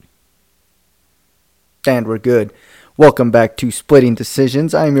And we're good. Welcome back to Splitting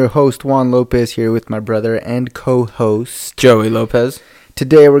Decisions. I'm your host, Juan Lopez, here with my brother and co-host, Joey Lopez.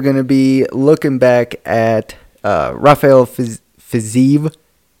 Today we're going to be looking back at Rafael Fiziev.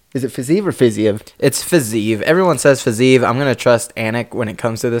 Is it Fiziev or Fiziev? It's Fiziev. Everyone says Fiziev. I'm going to trust Anik when it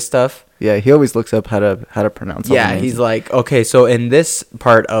comes to this stuff. Yeah, he always looks up how to pronounce all the names. He's like, okay, so in this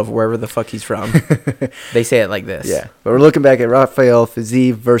part of wherever the fuck he's from, they say it like this. Yeah, but we're looking back at Rafael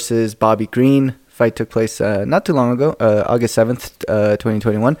Fiziev versus Bobby Green. Fight took place not too long ago, August 7th,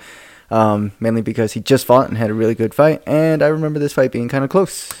 2021. Mainly because he just fought and had a really good fight, and I remember this fight being kind of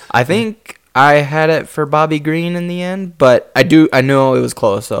close. I think I had it for Bobby Green in the end, but I know it was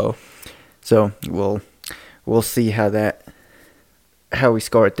close, So we'll see how we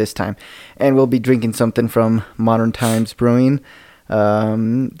score it this time. And we'll be drinking something from Modern Times Brewing.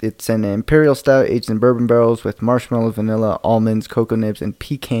 It's an imperial stout aged in bourbon barrels with marshmallow, vanilla, almonds, cocoa nibs, and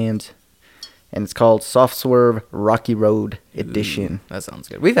pecans. And it's called Soft Swerve Rocky Road Edition. That sounds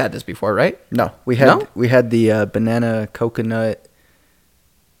good. We've had this before, right? No, we had the banana coconut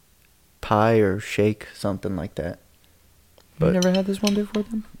pie or shake, something like that. But you never had this one before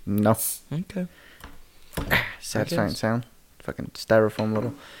then? No. Okay. Satisfying sound. Fucking styrofoam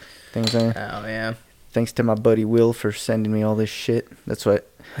little things there. Oh, yeah. Thanks to my buddy Will for sending me all this shit. That's what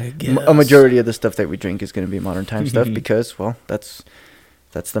I guess. A majority of the stuff that we drink is going to be Modern Time stuff because, well, that's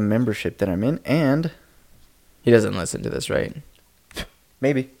the membership that I'm in, and He doesn't listen to this, right?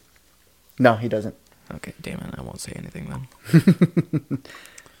 maybe. No, he doesn't. Okay, damn it. I won't say anything then.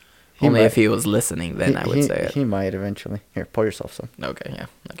 Only if he was listening, then I would say it. He might eventually. Here, pour yourself some. Okay, yeah.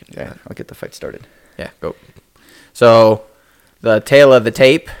 I can do that. I'll get the fight started. Yeah, go. So, the tail of the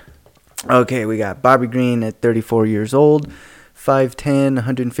tape. Okay, we got Bobby Green at 34 years old, 5'10",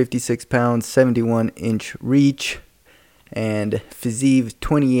 156 pounds, 71-inch reach. And Fiziev,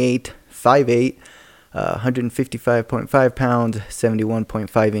 28, 5'8", 155.5 pounds,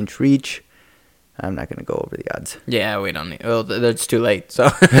 71.5-inch reach. I'm not going to go over the odds. Yeah, we don't need... Well, it's too late, so...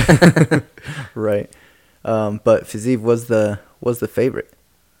 Right. But Fiziev was the favorite.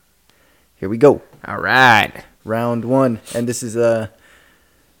 Here we go. All right. Round one. And this is 3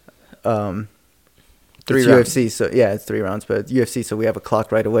 rounds. UFC, so yeah, it's 3 rounds, but it's UFC, so we have a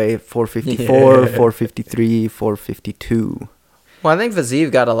clock right away. 454, 453, 452. Well, I think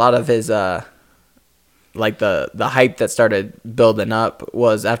Fiziev got a lot of his... like the hype that started building up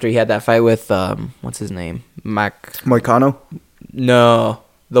was after he had that fight with what's his name, Moicano? No,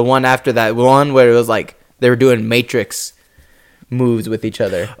 the one after that one where it was like they were doing Matrix moves with each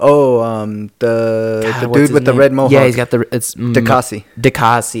other. Oh, the dude with the red mohawk. Yeah, he's got it's Dikasi.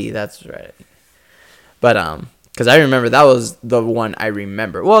 Dikasi, that's right. But because I remember that was the one I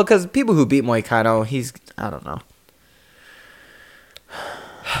remember. Well, because people who beat Moicano, I don't know.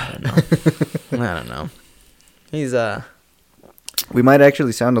 I don't know. He's We might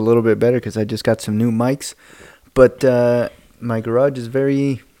actually sound a little bit better because I just got some new mics, but my garage is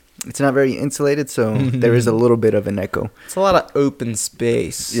it's not very insulated, so there is a little bit of an echo. It's a lot of open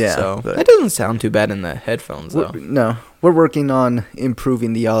space. Yeah, so it doesn't sound too bad in the headphones, though. We're working on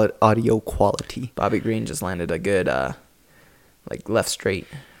improving the audio quality. Bobby Green just landed a good, like left straight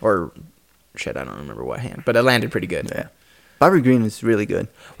or shit. I don't remember what hand, but it landed pretty good. Yeah. Bobby Green is really good.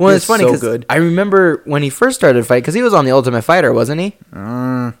 Well, it's funny because I remember when he first started fight, because he was on The Ultimate Fighter, wasn't he?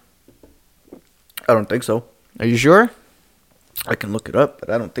 I don't think so. Are you sure? I can look it up,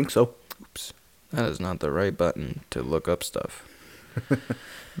 but I don't think so. Oops. That is not the right button to look up stuff.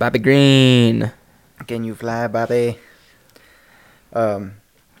 Bobby Green. Can you fly, Bobby?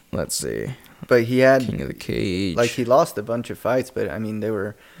 Let's see. But he had... King of the Cage. Like, he lost a bunch of fights, but, I mean, they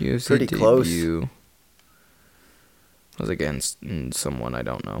were UFC pretty close. Was against someone I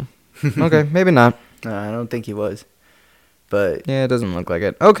don't know. Okay, maybe not. No, I don't think he was. But... Yeah, it doesn't look like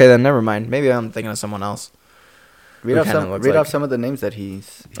it. Okay, then never mind. Maybe I'm thinking of someone else. Read off some of the names that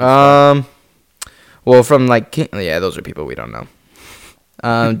he's well, from like those are people we don't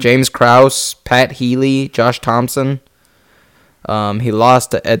know. James Krause, Pat Healy, Josh Thompson. He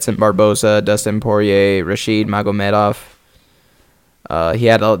lost to Edson Barboza, Dustin Poirier, Rashid Magomedov. He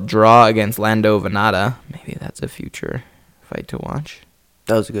had a draw against Lando Venata. Maybe that's a future fight to watch.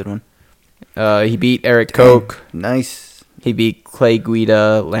 That was a good one. He beat Eric Koch. Nice. He beat Clay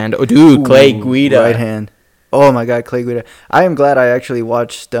Guida. Clay Guida. Right hand. Oh my God, Clay Guida. I am glad I actually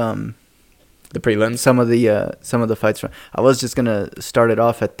watched the prelims. Some of the fights from. I was just gonna start it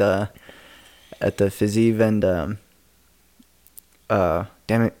off at the Fiziev and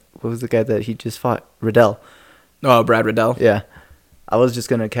damn it, what was the guy that he just fought? Riddell. Oh, Brad Riddell. Yeah. I was just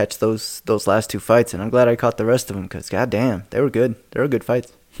gonna catch those last 2 fights, and I'm glad I caught the rest of them because goddamn, they were good. They were good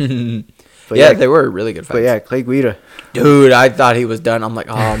fights. But Yeah, they were really good fights. But yeah, Clay Guida. Dude, I thought he was done. I'm like,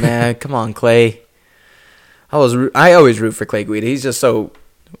 oh man, come on, Clay. I always root for Clay Guida. He's just so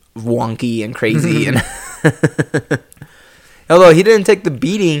wonky and crazy, and although he didn't take the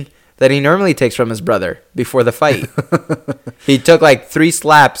beating that he normally takes from his brother before the fight, he took like 3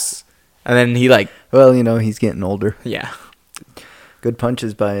 slaps, and then he like, Well, he's getting older. yeah, Good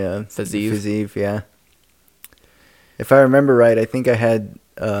punches by Fiziev. Fiziev, yeah. If I remember right, I think I had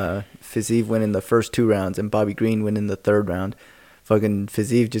Fiziev win in the first 2 rounds and Bobby Green win in the 3rd round. Fucking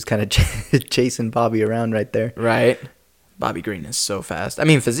Fiziev just kind of chasing Bobby around right there. right. Bobby Green is so fast. I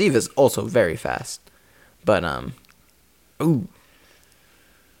mean, Fiziev is also very fast, but ooh,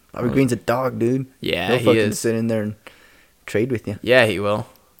 Bobby Green's a dog, dude. yeah, He'll he fucking is. sit in there and trade with you. Yeah, he will.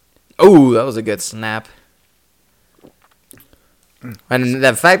 Oh, that was a good snap. And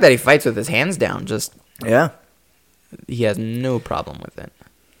the fact that he fights with his hands down, just Yeah. he has no problem with it.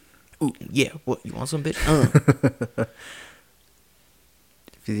 Ooh, yeah. What, you want some, bitch?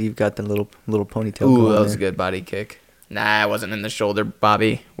 Fiziev got the little ponytail. Ooh, going that was there. a good body kick. Nah, it wasn't in the shoulder,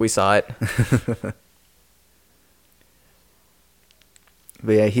 Bobby. We saw it.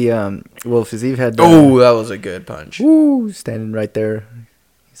 But yeah, Fiziev had. Oh, that was a good punch. Woo, standing right there.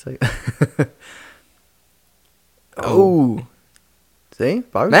 He's like, Oh, see,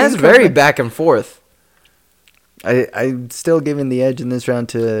 Bobby that's Green's very coming. back and forth. I'm still giving the edge in this round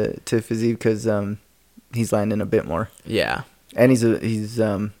to Fiziev because he's landing a bit more, Yeah, and he's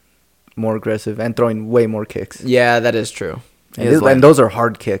more aggressive and throwing way more kicks. yeah, that is true. And those are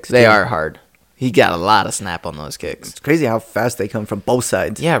hard kicks. They too. are hard. He got a lot of snap on those kicks. It's crazy how fast they come from both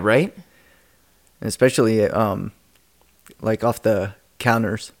sides. Yeah, right? And especially like off the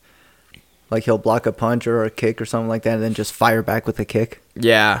counters. Like he'll block a punch or a kick or something like that and then just fire back with a kick.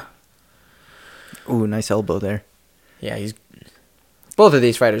 Yeah. Ooh, nice elbow there. Yeah, both of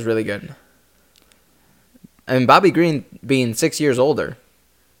these fighters really good. And Bobby Green being 6 years older,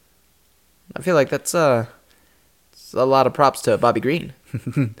 I feel like that's it's a lot of props to Bobby Green.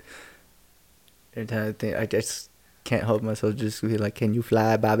 Every time I just can't help myself just to be like, can you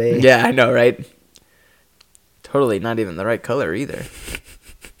fly, Bobby? Yeah, I know, right? Totally not even the right color either.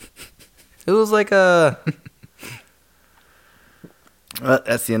 It was like a... Well,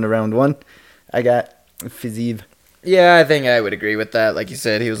 that's the end of round 1. I got Fiziev. Yeah, I think I would agree with that. Like you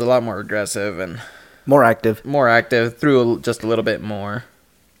said, he was a lot more aggressive and More active. threw just a little bit more.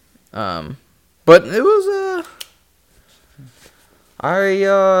 But it was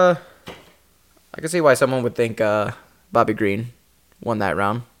I can see why someone would think Bobby Green won that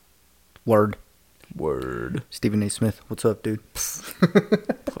round. Word. Stephen A. Smith. What's up, dude?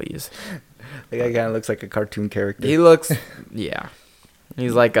 Please. The guy kind of looks like a cartoon character. He looks, yeah.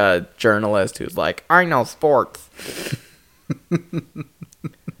 He's like a journalist who's like, I know sports.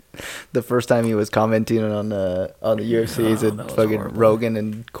 The first time he was commenting on the UFC, he's that was fucking horrible. Rogan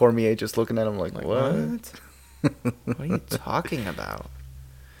and Cormier just looking at him like what? What are you talking about?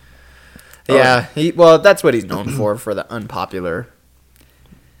 Yeah, that's what he's known for the unpopular.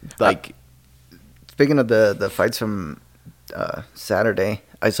 Like, Speaking of the fights from Saturday,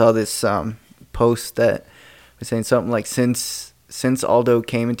 I saw this post that was saying something like since Aldo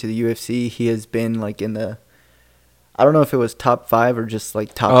came into the UFC, he has been like in the, I don't know if it was top 5 or just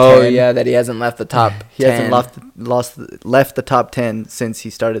like top 10. oh yeah, that he hasn't left the top. He 10. hasn't left the top 10 since he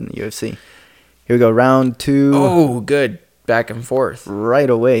started in the UFC. Here we go, round 2. Oh, good. Back and forth. Right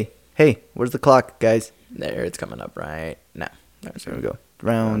away. Hey, where's the clock, guys? There, it's coming up right now. There we go.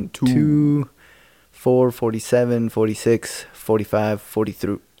 Round 2, 4, 47, 46, 45,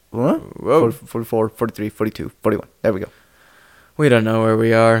 43. What? Whoa. 44, 43, 42, 41. There we go. We don't know where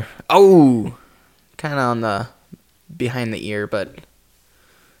we are. Oh, kind of on the behind the ear, but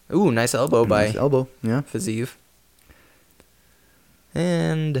ooh, nice elbow by Nice elbow. Yeah. Fiziev.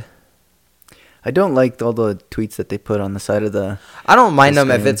 And I don't like all the tweets that they put on the side of the. I don't mind The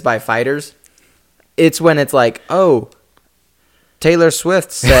them if screen. it's by fighters. It's when it's like, oh, Taylor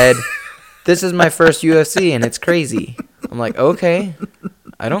Swift said, this is my first UFC and it's crazy. I'm like, okay,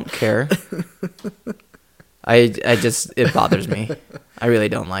 I don't care. I just, it bothers me. I really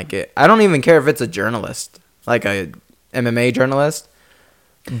don't like it. I don't even care if it's a journalist, like a MMA journalist.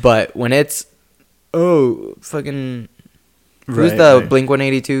 But when it's, oh, fucking, who's the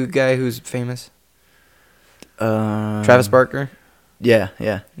Blink-182 guy who's famous? Travis Barker? Yeah,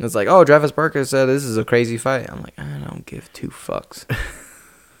 yeah. It's like, oh, Travis Barker said this is a crazy fight. I'm like, I don't give 2 fucks.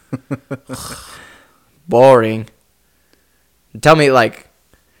 Boring. Tell me, like,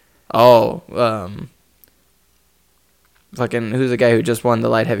 oh, fucking, who's the guy who just won the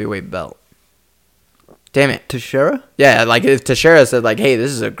light heavyweight belt? Damn it. Teixeira? Yeah, like if Teixeira said like, "Hey,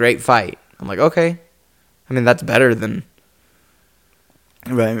 this is a great fight," I'm like, okay. I mean, that's better than.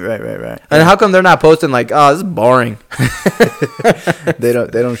 Right. And how come they're not posting like, "Oh, this is boring"? They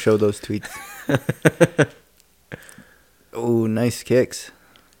don't show those tweets. Oh, nice kicks.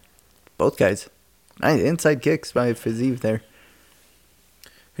 Both guys. Nice inside kicks by Fiziev there.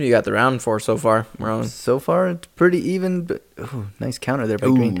 Who you got the round for so far, Marlon? So far, it's pretty even. But nice counter there by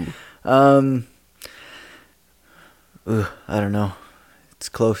Green. I don't know. It's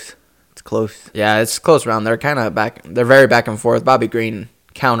close. Yeah, it's a close round. They're kind of back. They're very back and forth. Bobby Green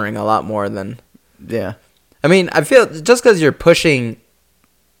countering a lot more than. Yeah. I mean, I feel just because you're pushing.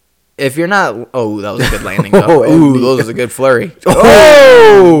 If you're not, oh, that was a good landing. Though. Ooh, that was a good flurry.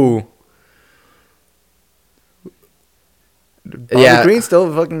 Oh. Bobby Green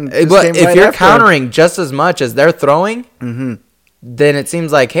still fucking. But if you're countering just as much as they're throwing, then it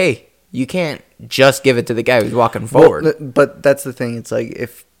seems like, hey, you can't just give it to the guy who's walking forward. Well, but that's the thing. It's like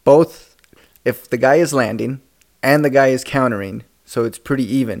if the guy is landing and the guy is countering, so it's pretty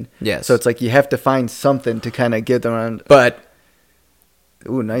even. Yes. So it's like you have to find something to kind of get them around. But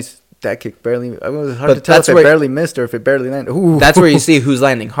ooh, nice. That kick barely. It was hard to tell if it barely missed or if it barely landed. Ooh. That's where you see who's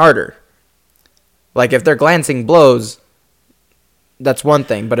landing harder. Like if they're glancing blows, that's one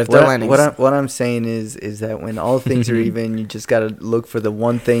thing. But if they're landing, what I'm saying is that when all things are even, you just gotta look for the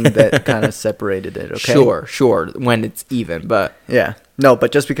one thing that kind of separated it. Okay. Sure. When it's even, but yeah, no.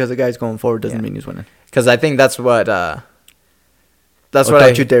 But just because the guy's going forward doesn't mean he's winning. Because I think that's what. That's what.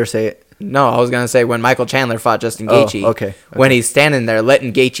 Don't you dare say it. No, I was gonna say when Michael Chandler fought Justin Gaethje. Okay. When he's standing there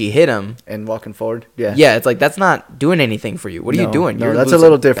letting Gaethje hit him and walking forward. Yeah. Yeah, it's like that's not doing anything for you. What are you doing? No, that's a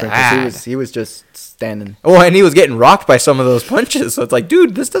little different. 'Cause he was just standing. Oh, and he was getting rocked by some of those punches. So it's like,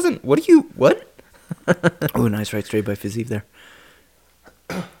 dude, this doesn't. What? Oh, nice right straight by Fiziev there.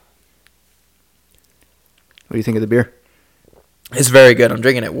 What do you think of the beer? It's very good. I'm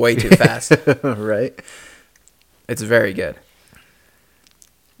drinking it way too fast. Right. It's very good.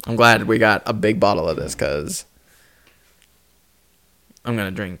 I'm glad we got a big bottle of this because I'm going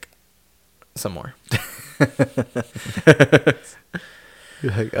to drink some more.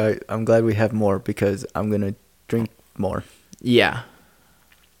 I'm glad we have more because I'm going to drink more. Yeah.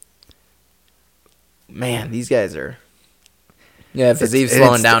 Man, these guys are... Yeah, Fiziev's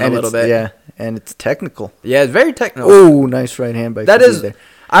slowing down a little bit. Yeah, and it's technical. Yeah, it's very technical. Oh, nice right hand by Fiziev there.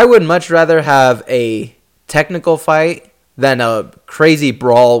 I would much rather have a technical fight than a crazy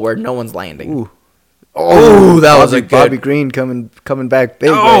brawl where no one's landing. Ooh. Oh, that was a good... Bobby Green coming back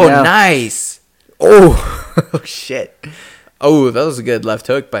big right now. Nice. Oh, shit. Oh, that was a good left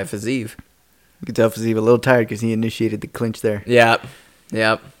hook by Fiziev. You could tell Fiziev a little tired because he initiated the clinch there. Yep.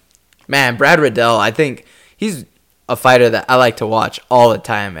 Man, Brad Riddell, I think he's a fighter that I like to watch all the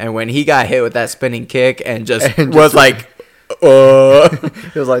time. And when he got hit with that spinning kick and just was like...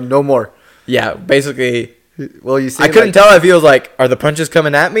 It was like, no more. Yeah, basically... Well, you see, I couldn't tell if he was like, are the punches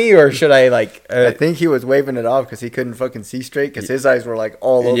coming at me or should I like... I think he was waving it off because he couldn't fucking see straight because his eyes were like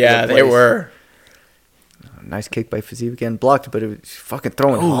all over the place. Yeah, they were. Nice kick by Fiziev again. Blocked, but it was fucking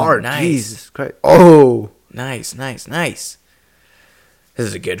throwing hard. Nice. Jesus Christ. Oh. Nice. This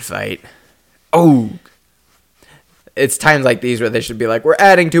is a good fight. Oh. It's times like these where they should be like, we're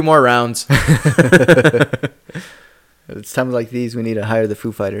adding 2 more rounds. It's times like these we need to hire the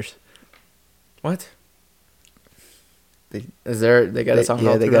Foo Fighters. What? They got a song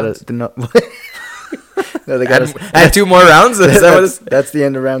called they got a... No, they got add 2 more rounds? That's the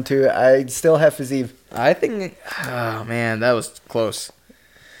end of round 2. I still have Fiziev. I think... Oh, man, that was close.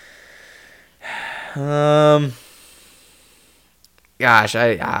 Gosh,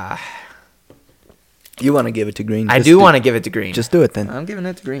 You want to give it to Green. I do want to give it to Green. Just do it then. I'm giving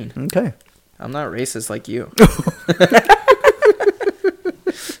it to Green. Okay. I'm not racist like you.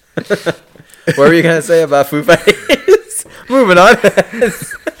 What were you going to say about Foo Fighters? Moving on.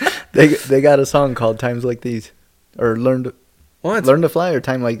 They got a song called Times Like These. Or Learn to Fly or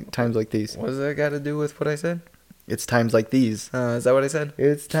Times Like These. What does that got to do with what I said? It's times like these. Is that what I said?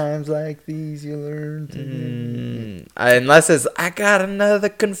 It's times like these you learn to... Unless it's, I got another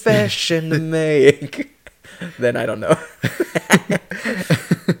confession to make. Then I don't know.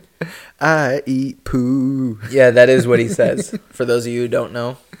 I eat poo. Yeah, that is what he says. For those of you who don't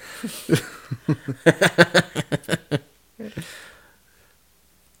know.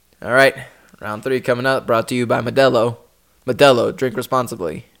 All right. Round 3 coming up. Brought to you by Modelo. Modelo, drink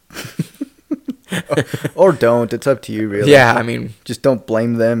responsibly. Or don't. It's up to you, really. Yeah, I mean... Just don't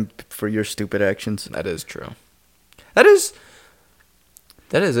blame them for your stupid actions. That is true. That is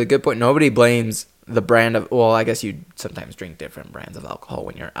a good point. Nobody blames the brand of... Well, I guess you sometimes drink different brands of alcohol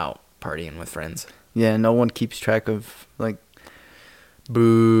when you're out partying with friends. Yeah, no one keeps track of like.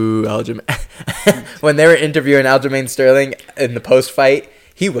 Boo, Aljamain. When they were interviewing Aljamain Sterling in the post-fight,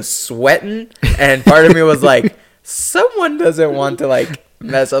 he was sweating, and part of me was like, someone doesn't want to like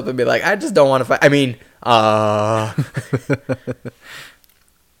mess up and be like, I just don't want to fight. I mean,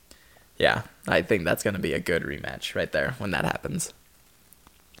 yeah, I think that's gonna be a good rematch right there when that happens.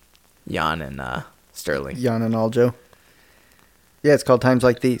 Jan and Sterling. Jan and Aljo. Yeah, it's called Times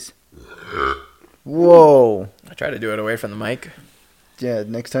Like These. Whoa. I try to do it away from the mic. Yeah,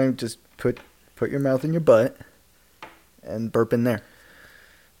 next time just put your mouth in your butt and burp in there.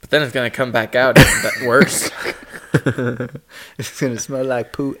 But then it's gonna come back out worse. It's gonna smell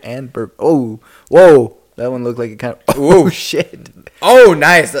like poo and burp. Oh, whoa! That one looked like it kind of. Oh shit! Oh,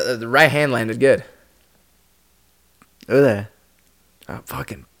 nice. The right hand landed good. Look at that. Oh,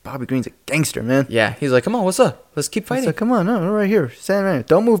 fucking Bobby Green's a gangster, man. Yeah, he's like, come on, what's up? Let's keep fighting. So come on, no, right here, stand right here.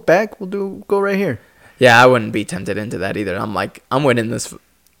 Don't move back. Go right here. Yeah, I wouldn't be tempted into that either. I'm like, I'm winning this.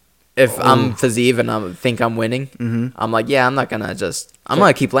 If I'm Fazeev and I think I'm winning, I'm like, yeah, I'm not gonna just. I'm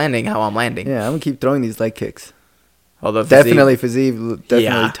gonna keep landing how I'm landing. Yeah, I'm gonna keep throwing these leg kicks. Although Definitely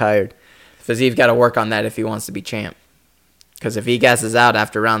Fazeev, tired. Fazeev got to work on that if he wants to be champ. Because if he gasses out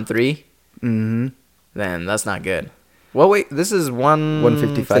after round 3, then that's not good. Well, wait, this is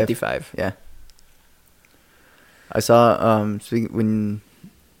 155. Yeah. I saw when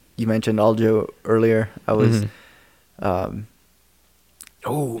you mentioned Aljo earlier, I was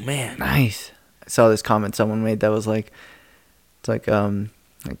oh man, nice. I saw this comment someone made that was like, it's like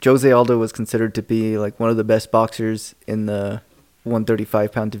Jose Aldo was considered to be like one of the best boxers in the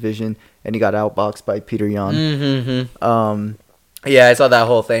 135-pound division, and he got outboxed by Peter Yan. Yeah, I saw that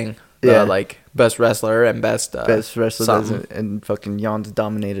whole thing. Yeah, like best wrestler and best wrestler, and fucking Jan's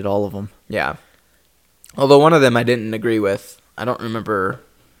dominated all of them. Yeah. Although one of them I didn't agree with. I don't remember.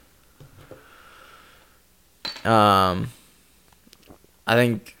 I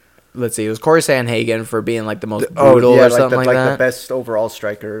think. Let's see. It was Corey Sanhagen for being like the most brutal or something like that. The best overall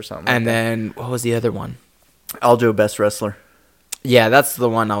striker or something. And then what was the other one? Aljo, best wrestler. Yeah, that's the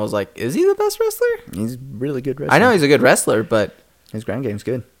one I was like, is he the best wrestler? He's really good wrestler. I know he's a good wrestler, but his ground game's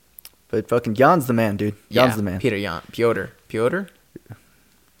good. But fucking Jan's the man, dude. Jan's the man. Peter Yan. Piotr.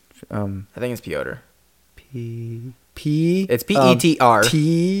 I think it's Piotr. It's P-E-T-R.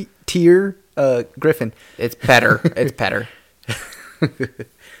 Tier Griffin. It's Petter. It's Petter.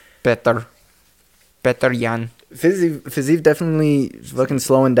 Petter Yan. Fazeev definitely fucking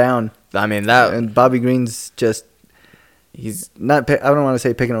slowing down. I mean that, and Bobby Green's just he's not. I don't want to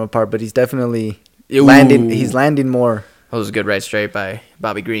say picking him apart, but he's definitely landing. He's landing more. That was a good right straight by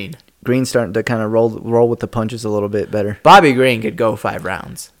Bobby Green. Green's starting to kind of roll with the punches a little bit better. Bobby Green could go 5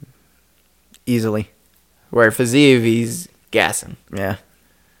 rounds easily, where Fazeev he's gassing. Yeah.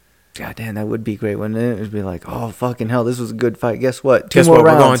 God damn, that would be great, wouldn't it? It'd be like, oh fucking hell, this was a good fight. Guess what? Two more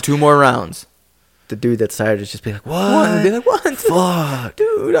rounds. We're going 2 more rounds. The dude that's tired is just be like, what? And be like, what? Fuck,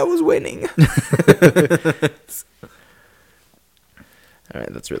 dude, I was winning. All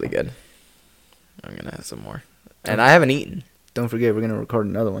right, that's really good. I'm gonna have some more, and I haven't eaten. Don't forget, we're gonna record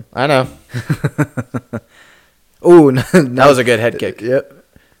another one. I know. Oh, that was a good head kick. Yep.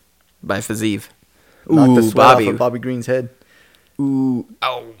 By Fazeev. Knocked the sweat off of Bobby Green's head. Ooh.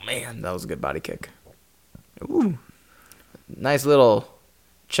 Oh, man. That was a good body kick. Ooh. Nice little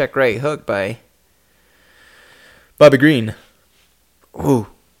check right hook by Bobby Green. Ooh.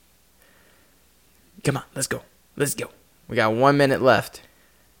 Come on. Let's go. Let's go. We got 1 minute left.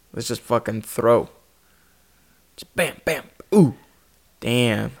 Let's just fucking throw. Just bam, bam. Ooh.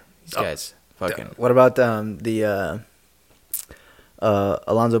 Damn. These guys fucking. What about the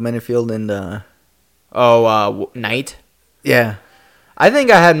Alonzo Menifield and Knight? Yeah. I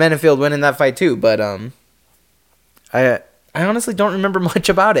think I had Menifield winning that fight too, but I honestly don't remember much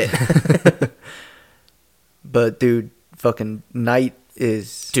about it. But dude, fucking Knight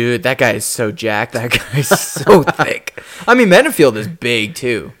is... Dude, that guy is so jacked. That guy's so thick. I mean, Menifield is big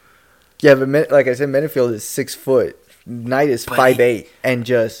too. Yeah, but like I said, Menifield is 6 foot. Knight is 5'8", and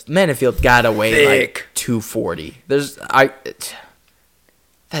just... Menifield gotta weigh like 240. That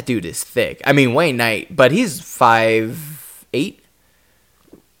dude is thick. I mean, Wayne Knight, but he's 5'8".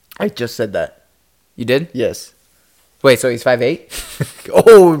 I just said that. You did? Yes. Wait, so he's 5'8"?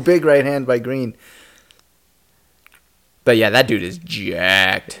 Oh, big right hand by Green. But yeah, that dude is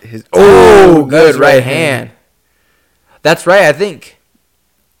jacked. Good right hand. That's right, I think.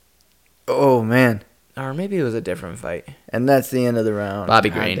 Oh, man. Or maybe it was a different fight. And that's the end of the round.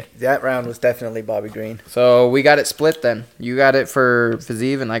 Bobby Green. That round was definitely Bobby Green. So we got it split then. You got it for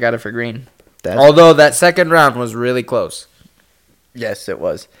Fazeev and I got it for Green. Although that second round was really close. Yes, it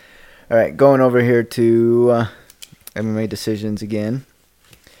was. All right, going over here to MMA decisions again.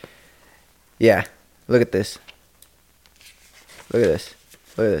 Yeah, look at this. Look at this.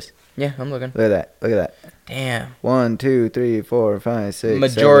 Look at this. Yeah, I'm looking. Look at that. Look at that. Damn. 1, 2, 3, 4, 5, 6,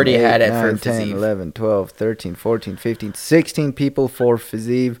 Majority 7, 8, had it 9, for 10, Fiziev. 11, 12, 13, 14, 15, 16 people for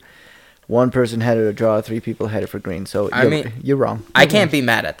Fiziev. One person had it a draw. 3 people had it for Green. So you're wrong. I can't be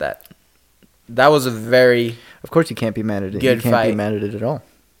mad at that. That was a very... Of course you can't be mad at it. Good You can't fight. be mad at it at all.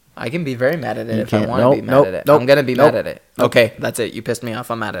 I can be very mad at it You if I can't. want to Nope, be mad nope, at it. nope, I'm going to be nope, mad at it. nope. Okay, that's it. You pissed me off.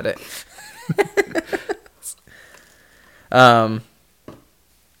 I'm mad at it.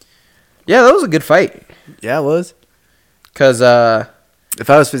 Yeah, that was a good fight. Yeah, it was. Because, If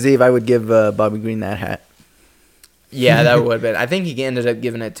I was Fiziev, I would give Bobby Green that hat. yeah, that would have been. I think he ended up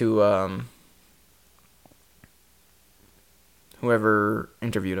giving it to whoever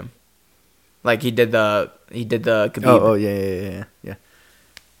interviewed him. Like, he did the Khabib. Oh, yeah.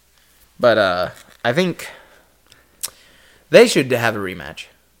 But I think they should have a rematch.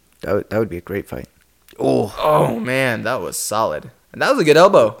 That would be a great fight. Oh, man, that was solid. And that was a good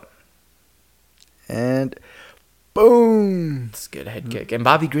elbow. And boom. It's a good head kick. And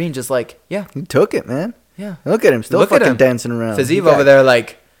Bobby Green just like, yeah, He took it, man. yeah. Look at him, still Look at fucking him. dancing around. Fiziev over there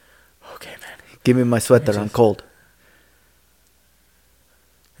like, okay, man. Give me my sweater, I'm cold.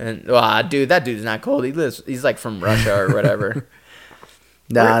 And dude, that dude's not cold. He's like from Russia or whatever.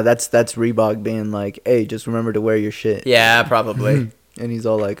 Nah, that's Reebok being like, hey, just remember to wear your shit. Yeah, probably. And he's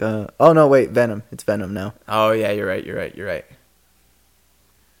all like, oh no, wait, Venom. It's Venom now. Oh yeah, you're right.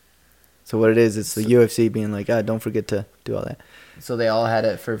 So what it is, it's the UFC being like, don't forget to do all that. So they all had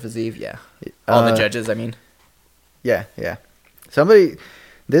it for Fiziev, yeah. All the judges, I mean. Yeah.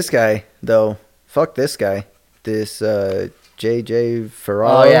 This guy, though, fuck this guy. This JJ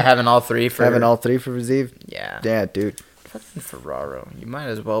Ferraro. Oh yeah, having all three for Fiziev. Yeah. Yeah, dude. Fucking Ferraro. You might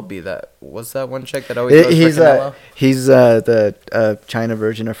as well be that. What's that one chick that always goes He's for Canelo? he's the China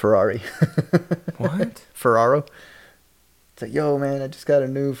version of Ferrari. What? Ferraro? It's like, yo, man, I just got a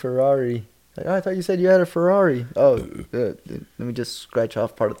new Ferrari. Like, I thought you said you had a Ferrari. Oh, let me just scratch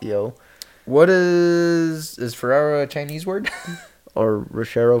off part of the O. What is Ferraro a Chinese word? Or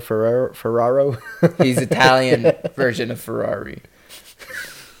Rochero Ferraro. He's Italian version of Ferrari.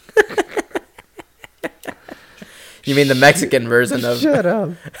 You mean the Mexican version of? Shut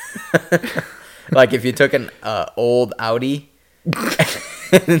up. Like if you took an old Audi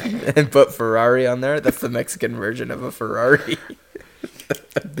and put Ferrari on there, that's the Mexican version of a Ferrari.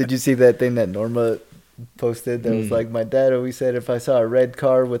 Did you see that thing that Norma posted that was like, my dad always said if I saw a red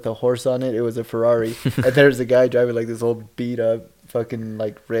car with a horse on it, it was a Ferrari. And there's a guy driving like this old beat up fucking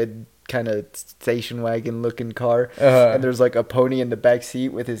like red kind of station wagon looking car. And there's like a pony in the back seat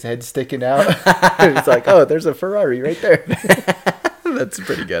with his head sticking out. And it's like, oh, there's a Ferrari right there. That's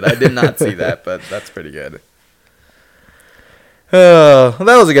pretty good. I did not see that, but that's pretty good. Oh, well,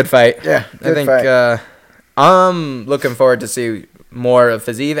 that was a good fight. Yeah, I think I'm looking forward to see more of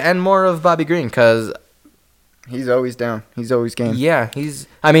Fiziev and more of Bobby Green because he's always down. He's always game. yeah,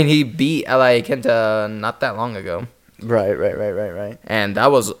 he beat L.A. Kenta not that long ago. Right. And that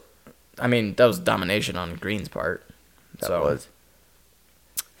was domination on Green's part. That was.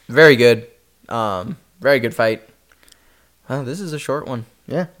 Very good. Very good fight. Well, this is a short one.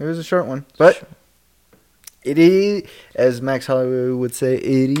 Yeah, it was a short one. But it is, as Max Holloway would say,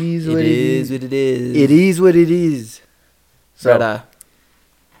 it is what it is. What it is. It is what it is. So,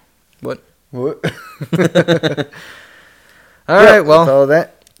 But, what? All right, well. That's all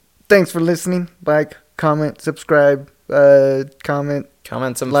that. Thanks for listening. Like, comment, subscribe, comment.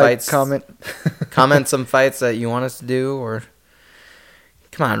 Comment some like, fights. Comment. Comment some fights that you want us to do, or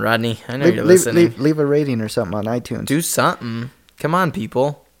come on, Rodney. I know you're listening. Leave a rating or something on iTunes. Do something. Come on,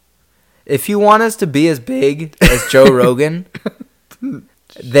 people. If you want us to be as big as Joe Rogan,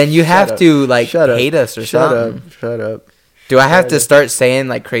 then you have to hate us or something. Shut up. Do I have to start saying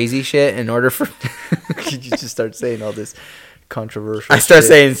like crazy shit in order for? You just start saying all this controversial. I start shit.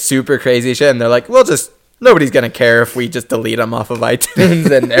 saying super crazy shit, and they're like, "Well, just nobody's gonna care if we just delete them off of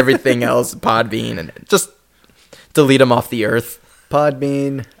iTunes and everything else, Podbean, and just delete them off the earth."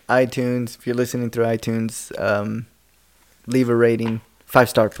 Podbean, iTunes. If you're listening through iTunes, leave a rating.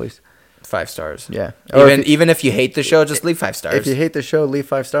 5-star, please. 5 stars. Yeah. Even if you hate the show, just leave 5 stars. If you hate the show, leave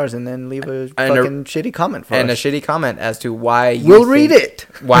 5 stars and then leave a fucking shitty comment for us. And a shitty comment as to why we'll read it.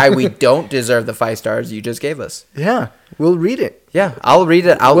 Why we don't deserve the 5 stars you just gave us. Yeah, we'll read it. Yeah, I'll read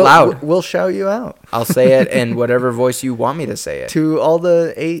it out loud. We'll shout you out. I'll say it in whatever voice you want me to say it. To all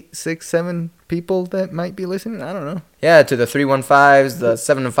the 8, 6, 7 people that might be listening, I don't know. Yeah, to the 315s, the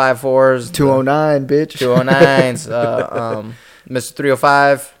 754s, 209, bitch. 209s, Mr.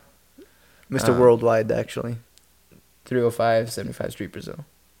 305. Mr. Worldwide, actually. 305 75 Street, Brazil.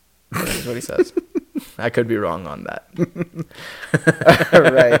 That's what he says. I could be wrong on that.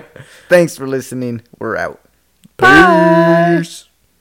 All right. Thanks for listening. We're out. Peace.